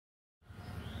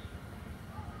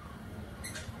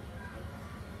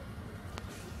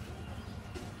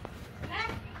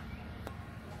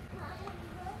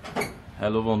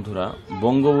Hello বন্ধুরা,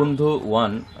 Bangabandhu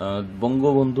one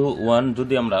Bangabandhu one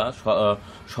যদি আমরা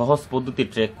সহজ পদ্ধতি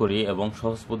ট্র্যাক করি এবং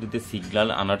সহজ পদ্ধতিতে সিগন্যাল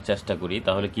আনার চেষ্টা করি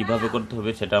তাহলে কিভাবে করতে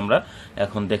হবে সেটা আমরা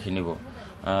এখন দেখে নিব।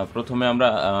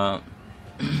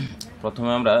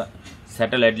 প্রথমে আমরা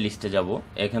স্যাটেলাইট লিস্টে যাব।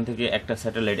 এখান থেকে একটা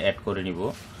স্যাটেলাইট অ্যাড করে নিব।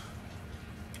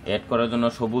 অ্যাড করার জন্য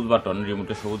সবুজ বাটন,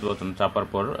 রিমোটে সবুজ বাটন চাপার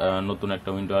পর নতুন একটা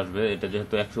উইন্ডো আসবে। এটা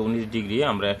যেহেতু 119 ডিগ্রি,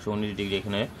 আমরা 119 ডিগ্রি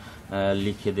এখানে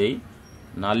লিখে দেই।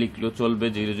 না লিখলেও চলবে,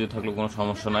 0 থাকলেও কোনো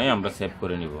সমস্যা নাই, আমরা সেভ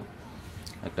করে নিব।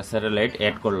 একটা স্যাটেলাইট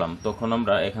অ্যাড করলাম, তখন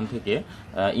আমরা এখান থেকে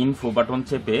ইনফো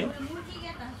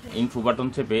বাটন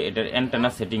চেপে এটার অ্যান্টেনা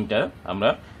সেটিংটা আমরা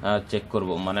চেক করব।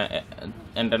 মানে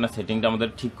অ্যান্টেনা সেটিংটা আমাদের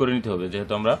ঠিক করে নিতে হবে,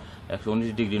 যেহেতু আমরা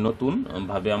 119 ডিগ্রি নতুন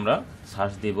ভাবে আমরা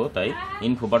সার্চ দিব। তাই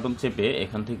ইনফো বাটন চেপে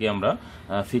এখান থেকে আমরা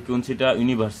ফ্রিকোয়েন্সিটা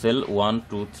ইউনিভার্সাল 1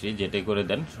 2 3 যেটাই করে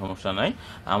দেন, সমস্যা নাই।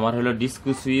 আমার হলো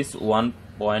ডিস্কো সুইচ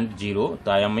 1.0,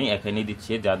 তাই আমি এখানে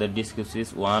দিচ্ছি। যাদের ডিস্কো সুইচ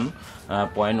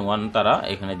 1.1 তারা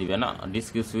এখানে দিবে না।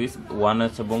 ডিস্কো সুইচ 1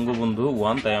 আছে বঙ্গবন্ধু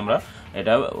 1, তাই আমরা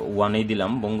এটা 1এই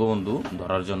দিলাম বঙ্গবন্ধু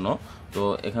ধরার জন্য। তো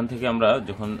এখান থেকে আমরা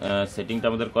যখন সেটিংটা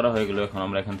আমাদের করা হয়ে গেল, এখন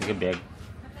আমরা এখান থেকে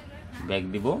ব্যাক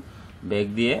দিব। ব্যাক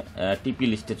দিয়ে টিপি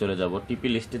লিস্টে চলে যাব। টিপি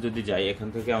লিস্টে যদি যাই, এখান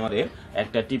থেকে আমাদের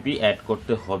একটা টিপি অ্যাড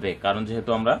করতে হবে, কারণ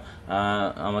যেহেতু আমরা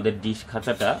আমাদের ডিশ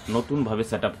খাঁচাটা নতুনভাবে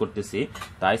সেট আপ করতেছি,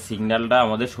 তাই সিগন্যালটা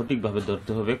আমাদের সঠিকভাবে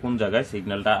ধরতে হবে কোন জায়গায়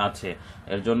সিগন্যালটা আছে।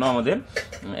 এর জন্য আমাদের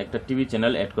একটা টিভি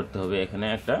চ্যানেল অ্যাড করতে হবে। এখানে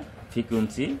একটা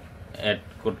ফ্রিকোয়েন্সি অ্যাড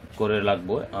করে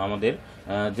লাগবো। আমাদের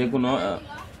যে কোনো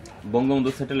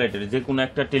বঙ্গবন্ধু স্যাটেলাইটের যে কোনো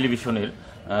একটা টেলিভিশনের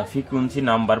ফ্রিকোয়েন্সি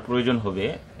নাম্বার প্রয়োজন হবে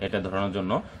এটা ধরানোর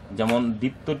জন্য। যেমন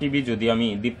দীপ্ত টিভি, যদি আমি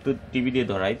দীপ্ত টিভি দিয়ে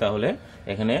ধরাই তাহলে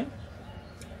এখানে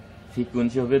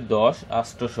ফ্রিকোয়েন্সি হবে 10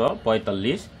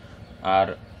 845, আর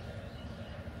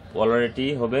পোলারিটি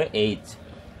হবে এইচ,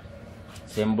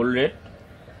 সিম্বল রেট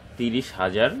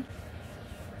 30,000,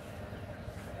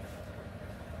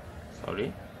 সরি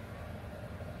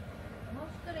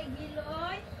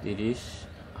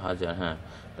 30,000, হ্যাঁ।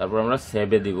 তারপর আমরা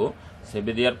সেভে দিব।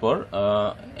 সেভে দেওয়ার পর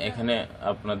এখানে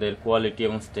আপনাদের কোয়ালিটি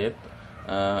এবং স্টেপ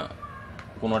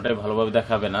কোনোটাই ভালোভাবে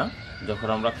দেখাবে না। যখন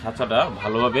আমরা খাঁচাটা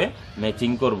ভালোভাবে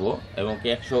ম্যাচিং করব এবং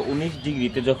 119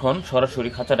 ডিগ্রিতে যখন সরাসরি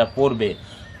খাঁচাটা পড়বে,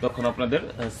 তখন আপনাদের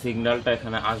সিগন্যালটা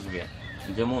এখানে আসবে।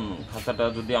 যেমন খাঁচাটা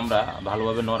যদি আমরা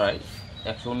ভালোভাবে নড়াই,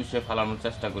 119-এ ফালানোর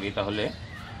চেষ্টা করি, তাহলে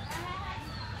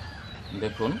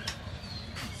দেখুন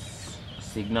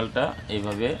সিগন্যালটা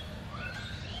এইভাবে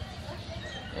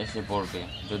এসে পড়বে।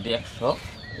 যদি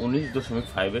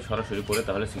 119.5-এ সরাসরি পড়ে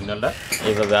তাহলে সিগন্যালটা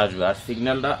এইভাবে আসবে। আর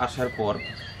সিগন্যালটা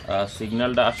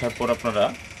আসার পর আপনারা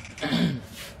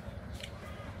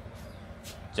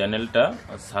চ্যানেলটা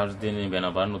সার্চ দিয়ে নেবেন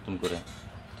আবার নতুন করে।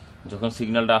 যখন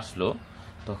সিগন্যালটা আসলো,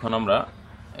 তখন আমরা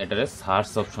এটারে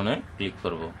সার্চ অপশনে ক্লিক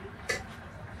করব।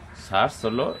 সার্চ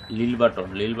হলো লিল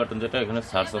বাটন যেটা, এখানে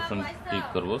সার্চ অপশন ক্লিক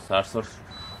করব। সার্চ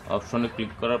অপশনে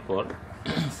ক্লিক করার পর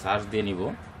সার্চ দিয়ে নিব।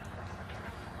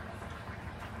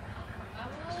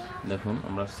 দেখুন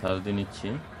আমরা সার্চ দিয়ে নিচ্ছি।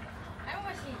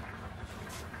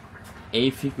 এই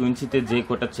ফ্রিকোয়েন্সিতে যে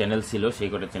কটা চ্যানেল ছিল সেই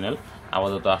কটা চ্যানেল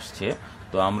আপাতত আসছে।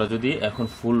 তো আমরা যদি এখন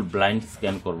ফুল ব্লাইন্ড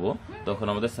স্ক্যান করব, তখন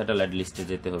আমাদের স্যাটেলাইট লিস্টে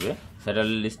যেতে হবে।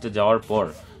 স্যাটেলাইট লিস্টে যাওয়ার পর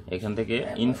এখান থেকে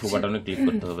ইনফো বাটনে ক্লিক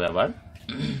করতে হবে।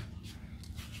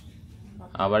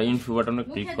 আবার ইনফো বাটনে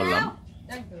ক্লিক করলাম।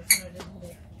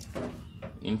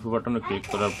 ইনফো বাটনে ক্লিক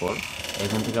করার পর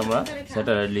এখান থেকে আমরা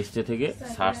স্যাটেলাইট লিস্টে থেকে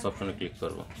সার্চ অপশনে ক্লিক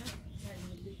করব।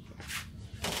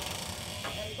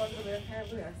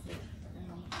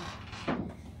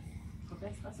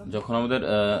 যখন আমাদের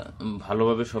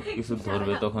ভালোভাবে সবকিছু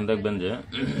ধরবে, তখন দেখবেন যে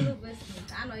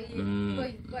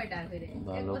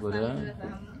ভালো করে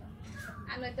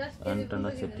অ্যান্টেনা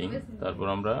সেটিং। তারপর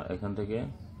আমরা এখান থেকে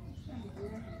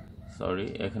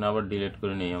এখানে আবার ডিলিট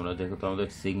করে নিই আমরা, যেহেতু আমাদের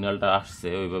সিগন্যালটা আসছে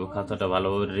ওইভাবে খাঁচাটা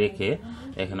ভালোভাবে রেখে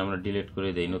এখানে আমরা ডিলিট করে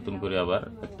দিই। নতুন করে আবার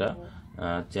একটা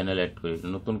চ্যানেল অ্যাড করি,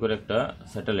 নতুন করে একটা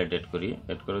স্যাটেলাইট অ্যাড করি।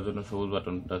 অ্যাড করার জন্য সবুজ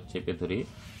বাটনটা চেপে ধরি,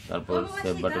 তারপর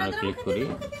সেভ বাটনে ক্লিক করি।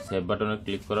 সেভ বাটনে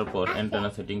ক্লিক করার পর অ্যান্টেনা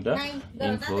সেটিংটা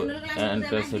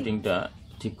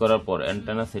ঠিক করার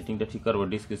পর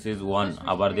ডিস্কো সুইচ 1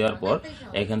 আবার দেওয়ার পর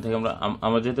এখান থেকে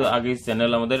আমরা যেহেতু আগে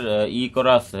চ্যানেল আমাদের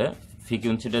করা আছে,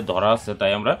 ফ্রিকোয়েন্সিটা ধরা আছে,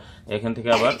 তাই আমরা এখান থেকে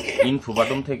আবার ইনফো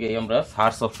বাটন থেকে আমরা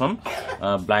সার্চ অপশন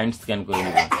ব্লাইন্ড স্ক্যান করে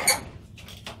নেব।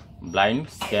 ব্লাইন্ড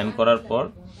স্ক্যান করার পর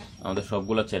আমাদের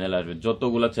সবগুলো চ্যানেল আসবে।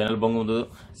 যতগুলো চ্যানেল বঙ্গবন্ধু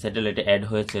স্যাটেলাইটে অ্যাড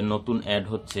হয়েছে, নতুন অ্যাড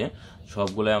হচ্ছে,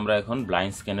 সবগুলো আমরা এখন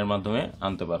ব্লাইন্ড স্ক্যানের মাধ্যমে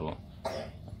আনতে পারবো।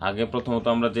 আগে প্রথমত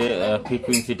আমরা যে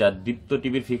ফ্রিকোয়েন্সিটা দীপ্ত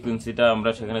টিভির ফ্রিকোয়েন্সিটা আমরা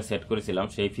সেখানে সেট করেছিলাম,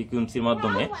 সেই ফ্রিকোয়েন্সির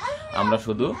মাধ্যমে আমরা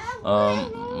শুধু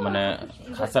মানে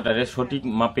খাঁচাটারে সঠিক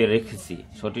মাপে রেখেছি।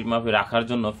 সঠিক মাপে রাখার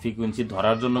জন্য ফ্রিকোয়েন্সি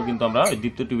ধরার জন্য কিন্তু আমরা ওই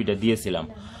দীপ্ত টিভিটা দিয়েছিলাম।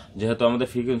 যেহেতু আমাদের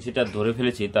ফ্রিকোয়েন্সিটা ধরে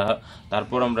ফেলেছি,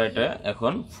 তারপর আমরা এটা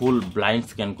এখন ফুল ব্লাইন্ড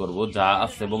স্ক্যান করব। যা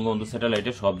আছে বঙ্গবন্ধু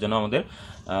স্যাটেলাইটে সব যেন আমাদের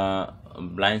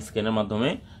ব্লাইন্ড স্ক্যানের মাধ্যমে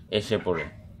এসে পড়ে।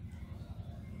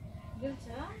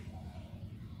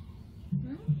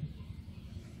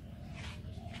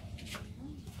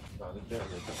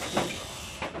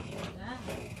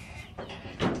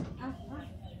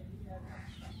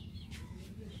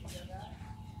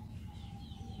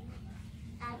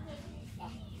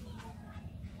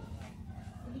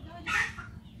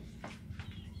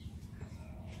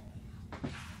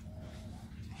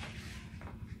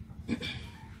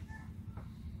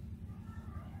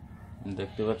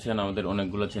 দেখতে পাচ্ছেন আমাদের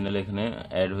অনেকগুলো চ্যানেল এখানে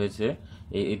অ্যাড হয়েছে।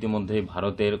 ইতিমধ্যেই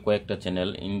ভারতের কয়েকটা চ্যানেল,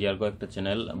 ইন্ডিয়ার কয়েকটা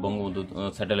চ্যানেল বঙ্গবন্ধু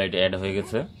স্যাটেলাইটে অ্যাড হয়ে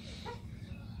গেছে।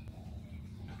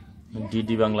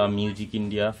 DD Bangla, music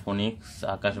India, Phoenix,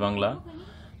 আকাশ বাংলা,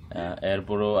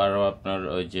 এরপরও আরও আপনার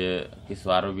ওই যে কিছু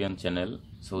আরবিয়ান চ্যানেল,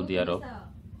 সৌদি আরব,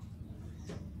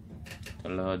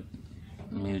 তাহলে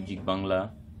মিউজিক বাংলা,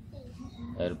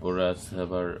 এরপর আছে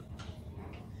আবার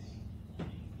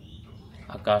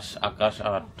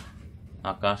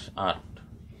আকাশ আট,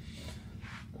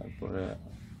 তারপরে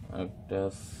একটা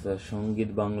সঙ্গীত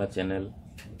বাংলা চ্যানেল,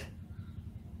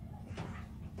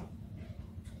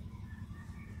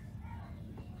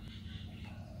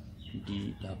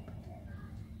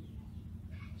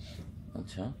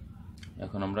 আচ্ছা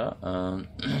এখন আমরা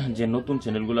যে নতুন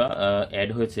চ্যানেলগুলো অ্যাড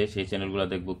হয়েছে সেই চ্যানেলগুলো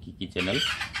দেখব। কি কি চ্যানেল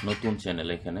নতুন চ্যানেল?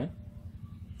 এখানে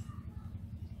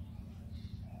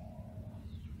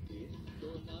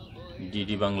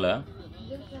ডিডি বাংলা,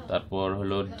 তারপর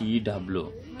হলো DW,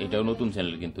 এটাও নতুন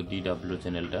চ্যানেল কিন্তু DW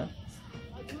চ্যানেলটা,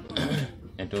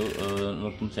 এটাও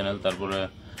নতুন চ্যানেল। তারপরে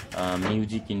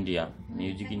মিউজিক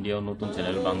ইন্ডিয়াও নতুন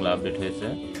চ্যানেল, বাংলা আপডেট হয়েছে।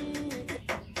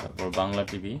 তারপর বাংলা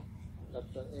টিভি,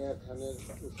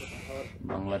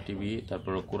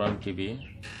 তারপর কোরআন টিভি,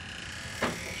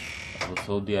 তারপর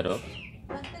সৌদি আরব,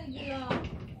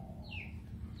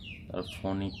 তারপর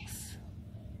ফোনিক্স,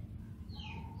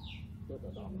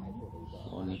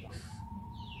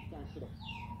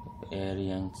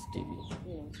 এরিয়াংস টিভি,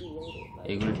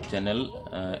 এগুলো চ্যানেল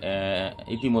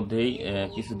ইতিমধ্যেই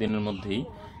কিছুদিনের মধ্যেই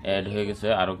অ্যাড হয়ে গেছে।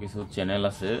 আরও কিছু চ্যানেল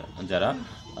আছে যারা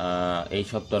এই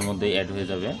সপ্তাহের মধ্যেই অ্যাড হয়ে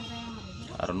যাবে।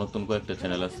 আরও নতুন কয়েকটা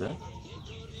চ্যানেল আছে,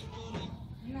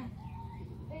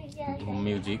 ধুম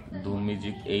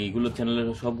মিউজিক, এইগুলো চ্যানেলের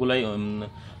সবগুলাই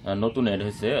নতুন অ্যাড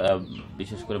হয়েছে।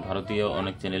 বিশেষ করে ভারতীয়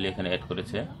অনেক চ্যানেল এখানে অ্যাড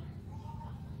করেছে।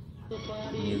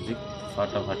 মিউজিক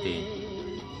ফাটাফাটি,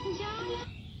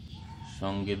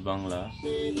 সঙ্গীত Bangla,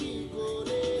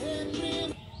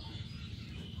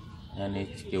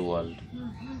 NHK world,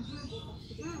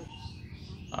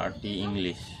 RT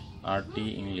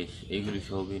English, এইগুলি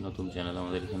সবই নতুন চ্যানেল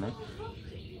আমাদের এখানে।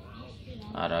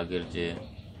 আর আগের যে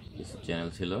কিছু চ্যানেল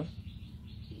ছিল,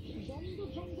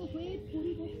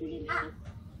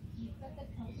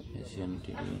 এশিয়ান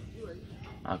টিভি,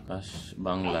 আকাশ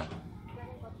বাংলা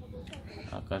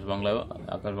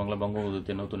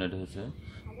বঙ্গবন্ধুতে নতুন অ্যাড হয়েছে।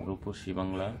 রূপসী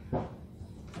বাংলা,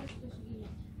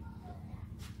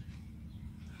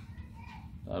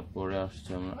 তারপরে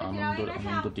আসছে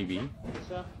আনন্দ টিভি,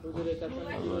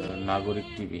 নাগরিক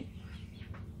টিভি,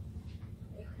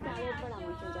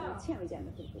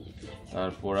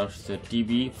 তারপর আসছে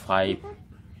TV5,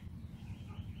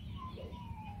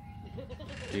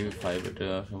 এটা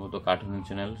সম্ভবত কার্টুন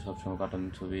চ্যানেল, সবসময় কার্টুন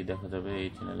ছবি দেখা যাবে এই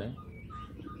চ্যানেলে।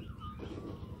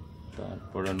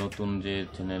 তারপরে নতুন যে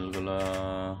চ্যানেলগুলো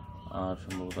আর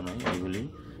সম্ভবত নয়, এইগুলি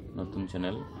নতুন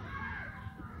চ্যানেল।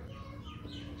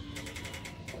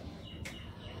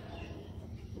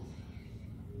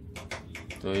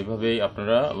 তো এইভাবেই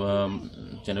আপনারা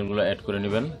চ্যানেলগুলো অ্যাড করে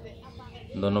নেবেন।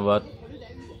 ধন্যবাদ।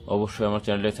 অবশ্যই আমার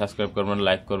চ্যানেলটি সাবস্ক্রাইব করবেন,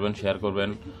 লাইক করবেন, শেয়ার করবেন।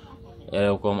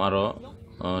 এরকম আরও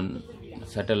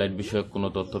স্যাটেলাইট বিষয়ক কোনো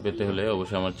তথ্য পেতে হলে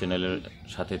অবশ্যই আমার চ্যানেলের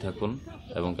সাথে থাকুন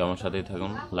এবং আমার সাথেই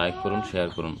থাকুন। লাইক করুন, শেয়ার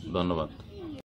করুন। ধন্যবাদ।